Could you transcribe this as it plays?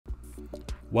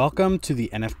Welcome to the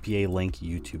NFPA LiNK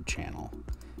YouTube channel.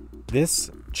 This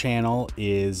channel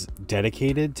is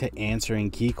dedicated to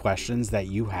answering key questions that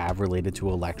you have related to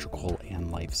electrical and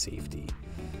life safety.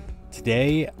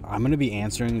 Today, I'm going to be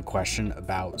answering a question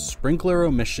about sprinkler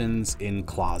omissions in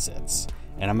closets,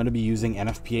 and I'm going to be using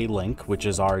NFPA LiNK, which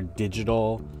is our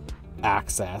digital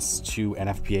access to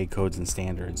NFPA codes and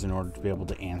standards, in order to be able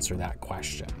to answer that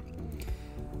question.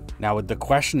 Now, the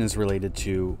question is related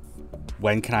to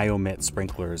when can I omit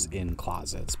sprinklers in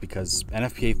closets, because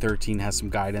NFPA 13 has some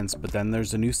guidance, but then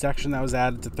there's a new section that was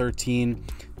added to 13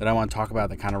 that I want to talk about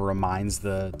that kind of reminds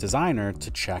the designer to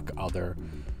check other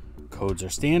codes or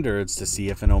standards to see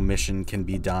if an omission can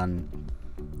be done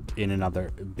in another,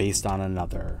 based on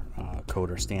another code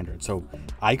or standard. So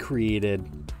I created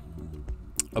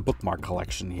a bookmark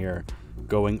collection here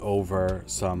going over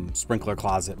some sprinkler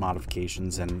closet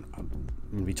modifications, and I'm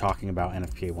going to be talking about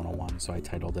NFPA 101, so I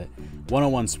titled it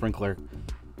 101 Sprinkler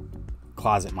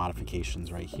Closet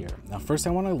Modifications right here. Now first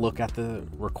I want to look at the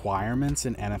requirements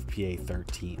in NFPA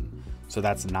 13. So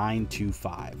that's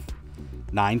 925.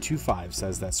 925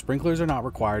 says that sprinklers are not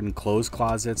required in closed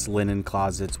closets, linen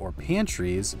closets, or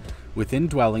pantries within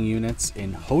dwelling units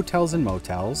in hotels and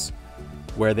motels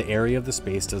where the area of the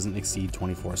space doesn't exceed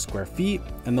 24 square feet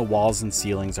and the walls and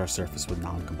ceilings are surfaced with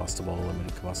non-combustible or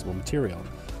limited combustible material.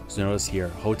 So notice here,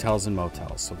 hotels and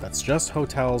motels. So that's just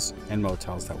hotels and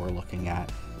motels that we're looking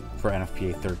at for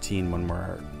NFPA 13 when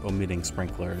we're omitting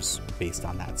sprinklers based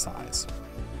on that size.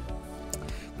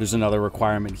 There's another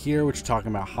requirement here, which is talking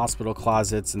about hospital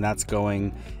closets, and that's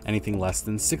going anything less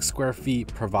than 6 square feet,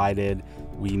 provided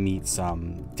we meet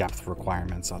some depth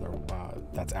requirements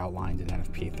that's outlined in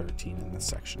NFPA 13 in this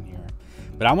section here.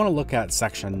 But I want to look at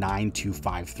section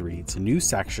 9253. It's a new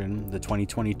section, the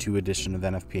 2022 edition of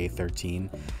NFPA 13,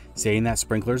 saying that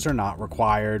sprinklers are not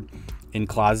required in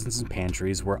closets and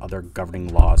pantries where other governing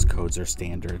laws, codes, or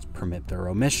standards permit their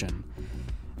omission.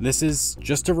 This is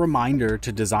just a reminder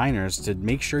to designers to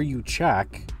make sure you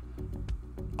check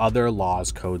other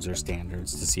laws, codes, or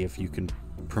standards to see if you can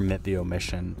permit the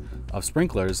omission of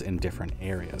sprinklers in different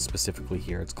areas. Specifically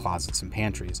here, it's closets and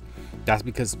pantries. That's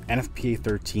because NFPA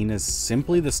 13 is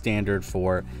simply the standard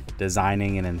for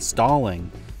designing and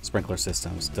installing sprinkler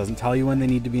systems. It doesn't tell you when they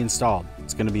need to be installed.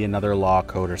 It's going to be another law,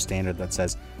 code, or standard that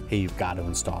says, hey, you've got to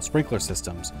install sprinkler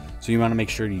systems. So you want to make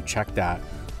sure you check that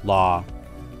law,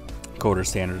 code, or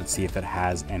standard to see if it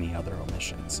has any other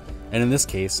omissions. And in this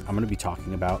case, I'm going to be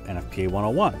talking about NFPA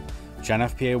 101. Which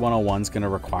NFPA 101 is going to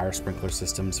require sprinkler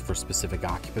systems for specific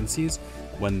occupancies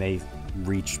when they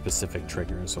reach specific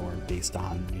triggers or based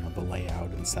on the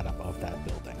layout and setup of that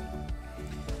building.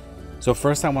 So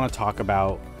first I want to talk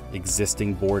about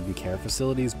existing board and care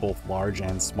facilities, both large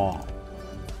and small.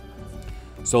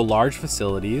 So large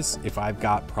facilities, if I've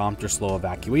got prompt or slow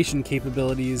evacuation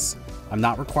capabilities, I'm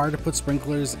not required to put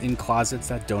sprinklers in closets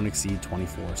that don't exceed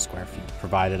 24 square feet,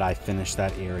 provided I finish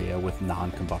that area with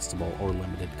non-combustible or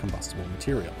limited combustible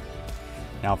material.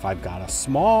 Now, if I've got a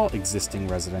small existing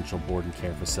residential board and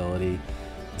care facility,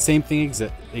 the same thing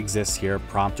exists here,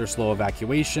 prompt or slow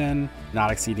evacuation,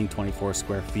 not exceeding 24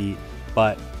 square feet,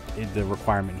 but the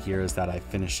requirement here is that I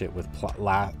finish it with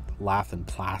lath and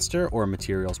plaster or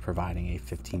materials providing a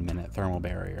 15-minute thermal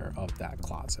barrier of that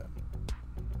closet.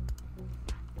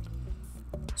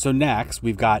 So next,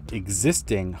 we've got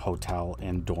existing hotel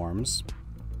and dorms.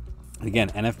 Again,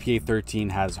 NFPA 13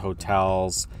 has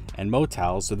hotels and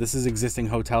motels, so this is existing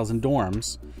hotels and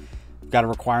dorms. We've got a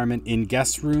requirement in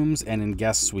guest rooms and in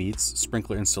guest suites.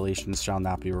 Sprinkler installations shall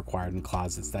not be required in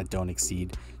closets that don't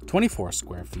exceed 24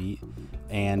 square feet,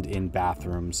 and in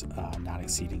bathrooms not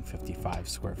exceeding 55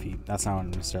 square feet. That's not what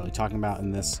I'm necessarily talking about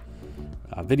in this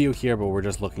video here, but we're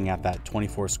just looking at that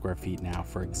 24 square feet now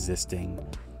for existing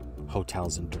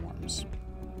hotels and dorms.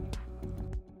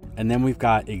 And then we've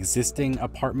got existing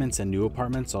apartments and new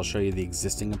apartments. I'll show you the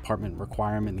existing apartment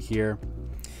requirement here.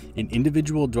 In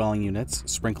individual dwelling units,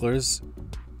 sprinklers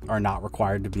are not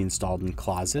required to be installed in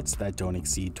closets that don't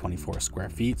exceed 24 square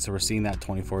feet. So we're seeing that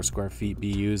 24 square feet be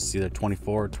used, either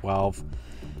 24 or 12.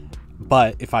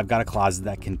 But if I've got a closet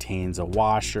that contains a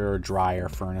washer, dryer,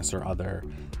 furnace, or other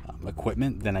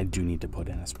equipment, then I do need to put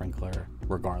in a sprinkler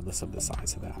regardless of the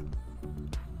size of that.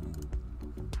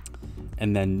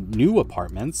 And then new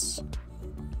apartments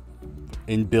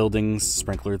in buildings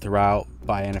sprinklered throughout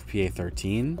by NFPA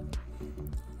 13.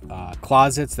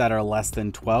 Closets that are less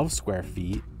than 12 square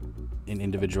feet in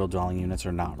individual dwelling units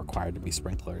are not required to be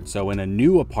sprinklered. So in a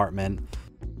new apartment,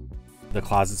 the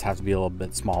closets have to be a little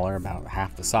bit smaller, about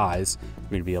half the size,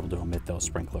 for me to be able to omit those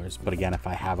sprinklers. But again, if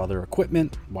I have other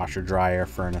equipment, washer, dryer,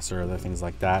 furnace, or other things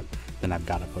like that, then I've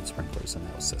got to put sprinklers in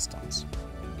those systems.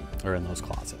 or in those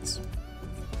closets.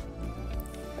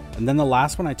 And then the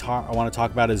last one I want to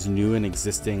talk about is new and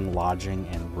existing lodging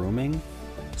and rooming.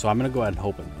 So I'm going to go ahead and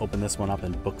open this one up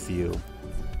in Book View,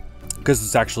 because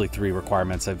it's actually 3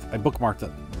 requirements. I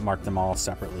marked them all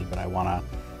separately, but I want to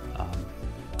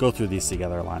go through these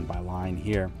together line by line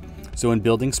here. So in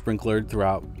buildings sprinklered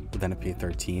throughout with NFPA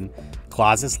 13,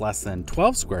 closets less than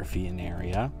 12 square feet in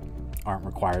area aren't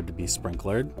required to be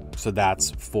sprinklered. So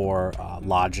that's for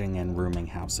lodging and rooming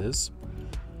houses.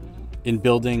 In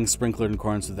buildings sprinklered in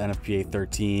accordance with NFPA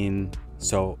 13,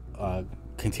 so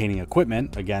containing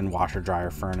equipment, again, washer,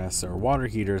 dryer, furnace, or water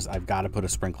heaters, I've got to put a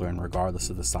sprinkler in regardless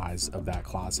of the size of that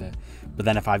closet. But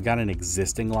then if I've got an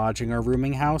existing lodging or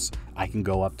rooming house, I can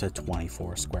go up to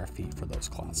 24 square feet for those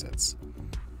closets.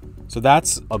 So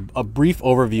that's a brief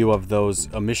overview of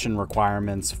those omission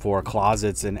requirements for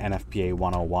closets in NFPA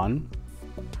 101.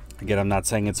 Again, I'm not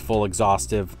saying it's full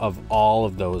exhaustive of all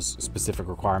of those specific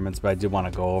requirements, but I did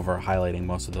want to go over highlighting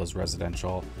most of those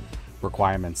residential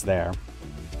requirements there.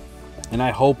 And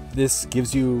I hope this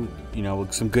gives you,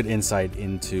 some good insight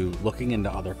into looking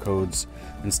into other codes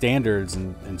and standards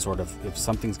and sort of if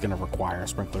something's going to require a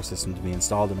sprinkler system to be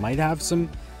installed, it might have some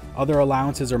other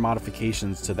allowances or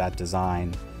modifications to that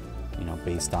design,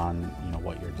 based on,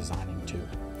 what you're designing to.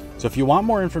 So if you want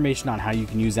more information on how you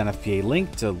can use NFPA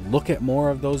LiNK to look at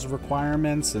more of those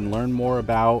requirements and learn more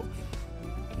about,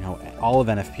 all of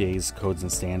NFPA's codes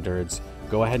and standards,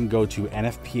 go ahead and go to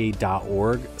nfpa.org/link.